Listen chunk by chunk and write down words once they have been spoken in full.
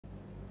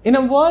In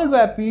a world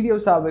where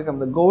PDFs have become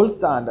the gold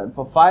standard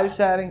for file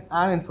sharing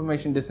and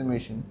information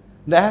dissemination,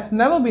 there has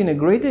never been a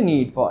greater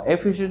need for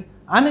efficient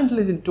and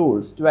intelligent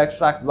tools to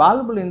extract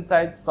valuable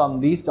insights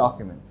from these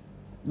documents.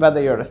 Whether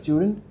you're a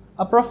student,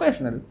 a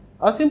professional,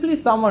 or simply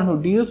someone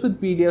who deals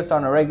with PDFs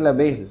on a regular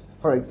basis,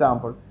 for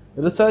example,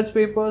 research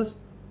papers,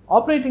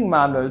 operating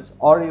manuals,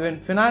 or even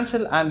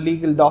financial and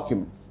legal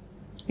documents,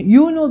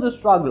 you know the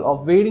struggle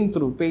of wading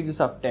through pages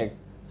of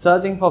text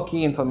searching for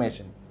key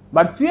information.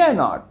 But fear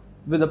not,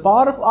 with the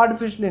power of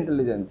artificial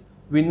intelligence,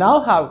 we now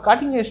have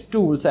cutting-edge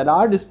tools at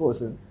our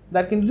disposal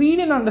that can read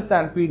and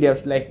understand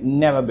PDFs like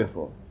never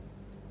before.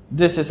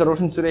 This is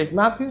Roshan, Cyriac,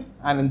 Mathew,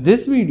 and in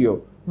this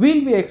video,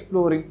 we'll be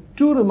exploring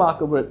two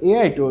remarkable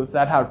AI tools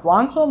that have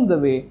transformed the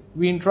way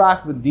we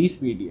interact with these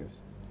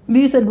PDFs.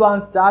 These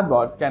advanced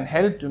chatbots can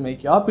help to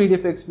make your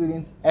PDF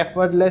experience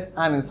effortless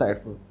and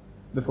insightful.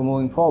 Before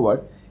moving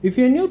forward, if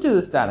you're new to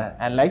this channel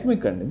and like my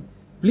content,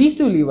 please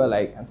do leave a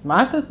like and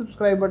smash the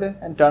subscribe button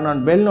and turn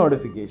on bell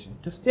notification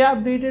to stay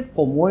updated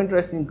for more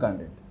interesting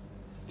content.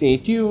 Stay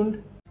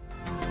tuned.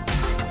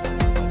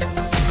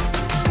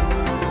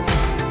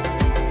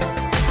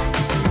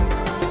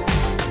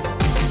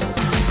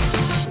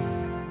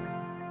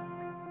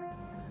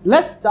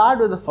 Let's start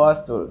with the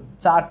first tool,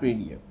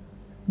 ChatPDF.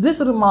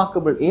 This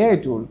remarkable AI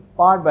tool,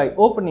 powered by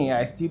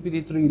OpenAI's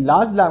GPT-3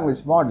 large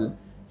language model,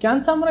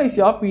 can summarize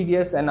your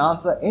PDFs and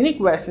answer any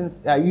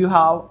questions that you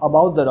have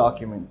about the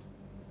document.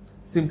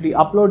 Simply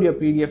upload your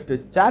PDF to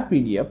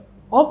ChatPDF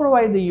or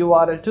provide the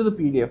URL to the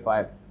PDF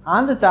file,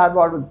 and the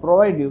chatbot will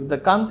provide you the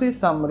concise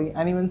summary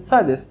and even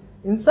suggest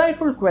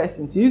insightful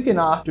questions you can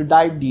ask to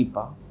dive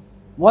deeper.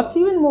 What's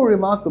even more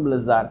remarkable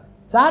is that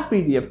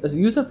ChatPDF is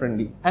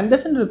user-friendly and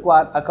doesn't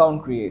require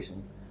account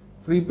creation.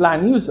 Free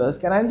plan users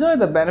can enjoy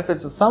the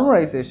benefits of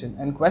summarization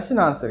and question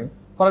answering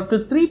for up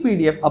to 3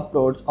 PDF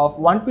uploads of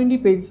 120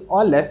 pages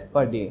or less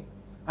per day.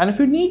 And if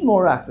you need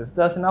more access,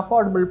 there's an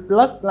affordable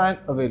Plus plan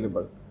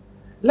available.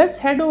 Let's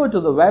head over to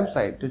the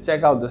website to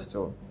check out this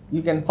tool.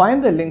 You can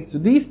find the links to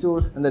these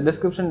tools in the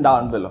description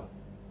down below.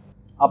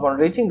 Upon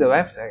reaching the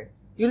website,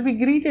 you'll be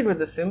greeted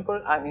with a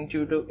simple and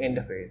intuitive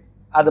interface.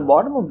 At the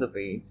bottom of the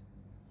page,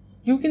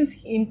 you can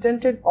see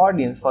intended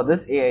audience for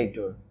this AI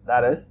tool,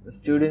 that is, the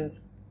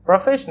students,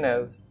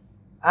 professionals,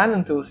 and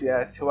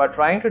enthusiasts who are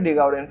trying to dig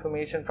out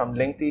information from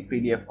lengthy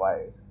PDF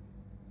files.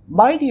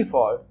 By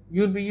default,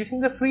 you'll be using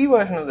the free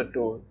version of the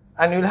tool,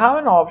 and you'll have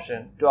an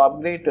option to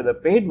upgrade to the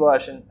paid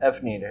version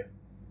if needed.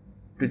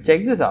 To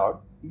check this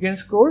out, you can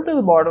scroll to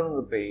the bottom of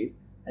the page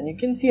and you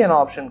can see an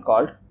option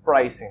called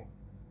Pricing.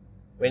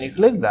 When you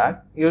click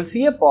that, you'll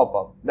see a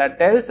pop-up that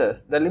tells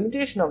us the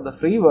limitation of the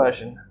free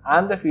version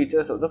and the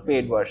features of the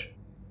paid version.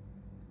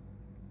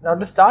 Now,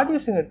 to start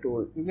using a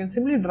tool, you can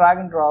simply drag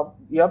and drop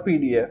your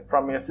PDF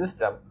from your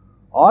system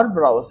or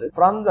browse it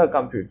from the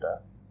computer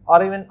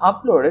or even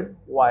upload it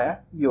via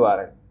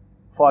URL.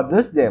 For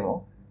this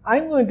demo,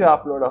 I'm going to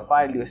upload a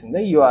file using the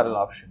URL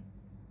option.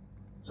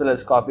 So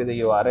let's copy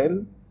the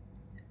URL.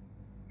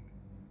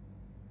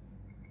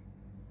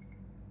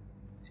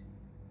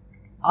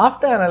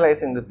 After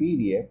analyzing the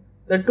PDF,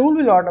 the tool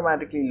will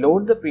automatically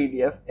load the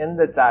PDF in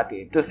the chat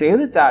area. To save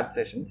the chat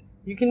sessions,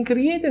 you can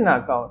create an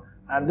account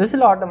and this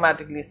will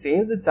automatically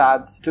save the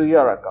chats to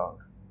your account.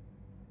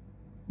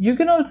 You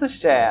can also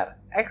share,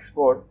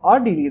 export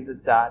or delete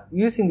the chat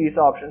using these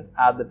options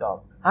at the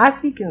top.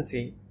 As you can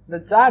see,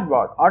 the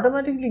chatbot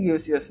automatically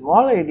gives you a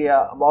small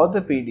idea about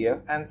the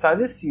PDF and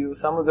suggests you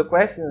some of the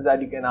questions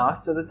that you can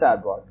ask to the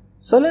chatbot.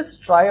 So let's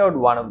try out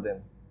one of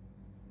them.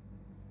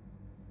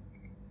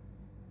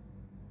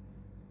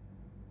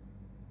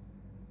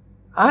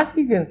 As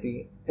you can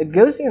see, it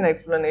gives you an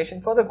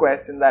explanation for the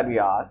question that we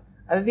asked,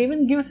 and it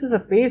even gives us a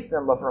page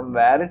number from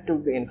where it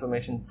took the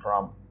information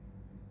from.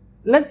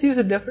 Let's use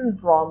a different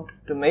prompt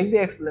to make the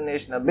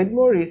explanation a bit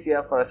more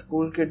easier for a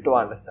school kid to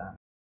understand.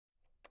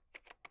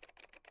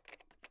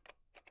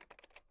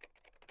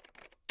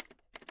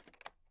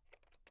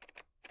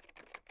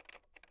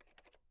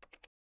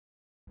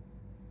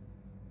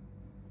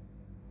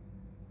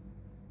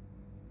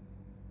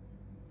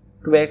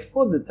 To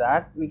export the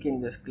chat, we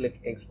can just click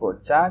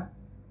Export Chat,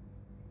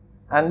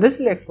 and this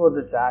will export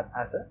the chat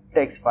as a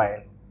text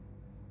file.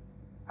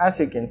 As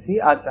you can see,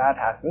 our chat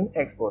has been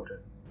exported.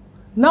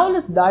 Now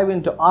let's dive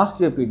into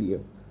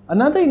Askyourpdf,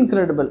 another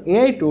incredible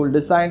AI tool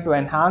designed to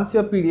enhance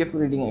your PDF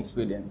reading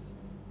experience.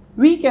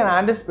 We can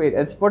anticipate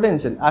its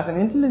potential as an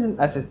intelligent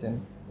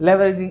assistant,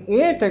 leveraging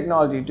AI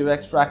technology to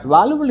extract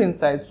valuable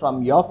insights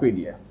from your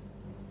PDFs.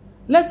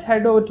 Let's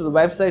head over to the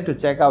website to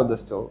check out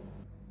this tool.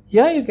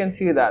 Here you can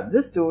see that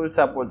this tool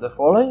supports the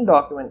following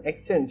document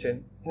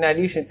extension in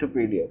addition to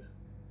PDFs.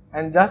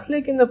 And just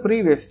like in the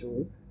previous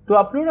tool, to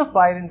upload a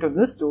file into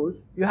this tool,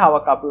 you have a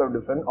couple of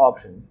different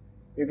options.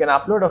 You can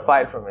upload a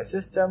file from a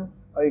system,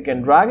 or you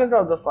can drag and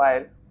drop the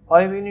file,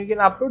 or even you can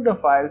upload the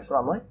files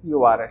from a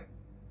URL.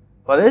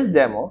 For this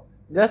demo,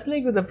 just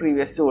like with the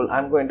previous tool,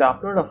 I'm going to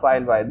upload a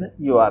file via the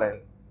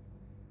URL.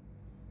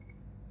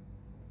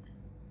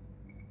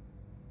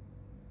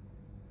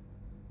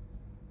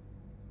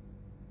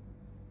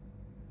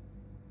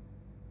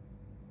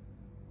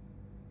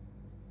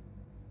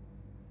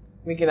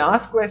 we can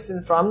ask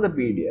questions from the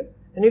PDF,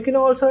 and you can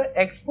also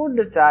export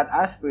the chat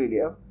as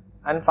PDF,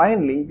 and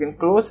finally you can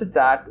close the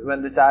chat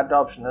when the chat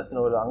option is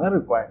no longer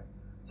required.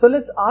 So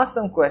let's ask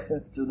some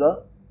questions to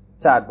the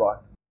chatbot.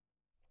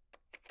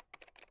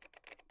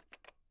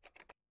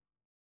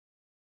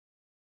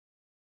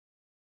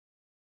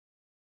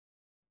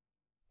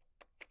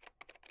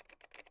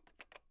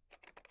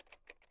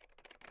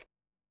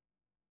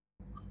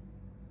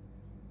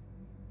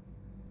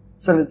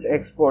 So let's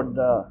export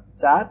the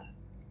chat.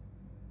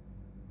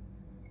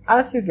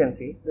 As you can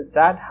see, the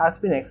chat has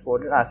been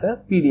exported as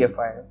a PDF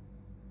file.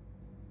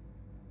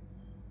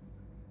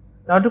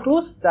 Now to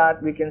close the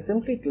chat, we can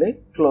simply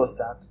click Close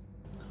Chat.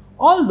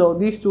 Although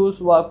these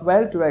tools work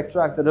well to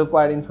extract the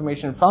required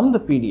information from the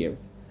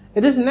PDFs,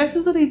 it is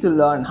necessary to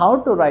learn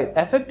how to write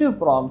effective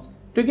prompts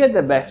to get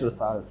the best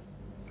results.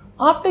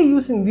 After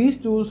using these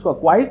tools for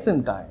quite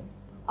some time,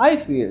 I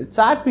feel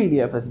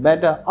ChatPDF is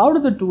better out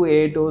of the two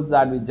AI tools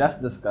that we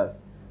just discussed,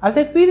 as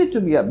I feel it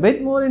to be a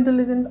bit more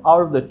intelligent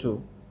out of the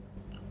two.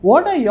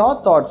 What are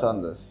your thoughts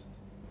on this?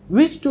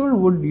 Which tool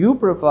would you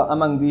prefer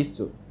among these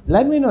two?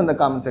 Let me know in the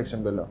comment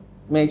section below.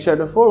 Make sure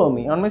to follow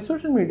me on my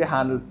social media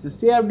handles to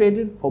stay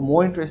updated for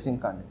more interesting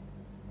content.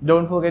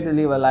 Don't forget to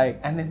leave a like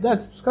and hit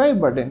that subscribe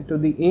button to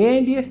the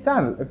AIDS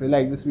channel if you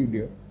like this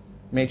video.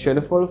 Make sure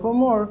to follow for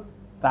more.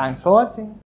 Thanks for watching.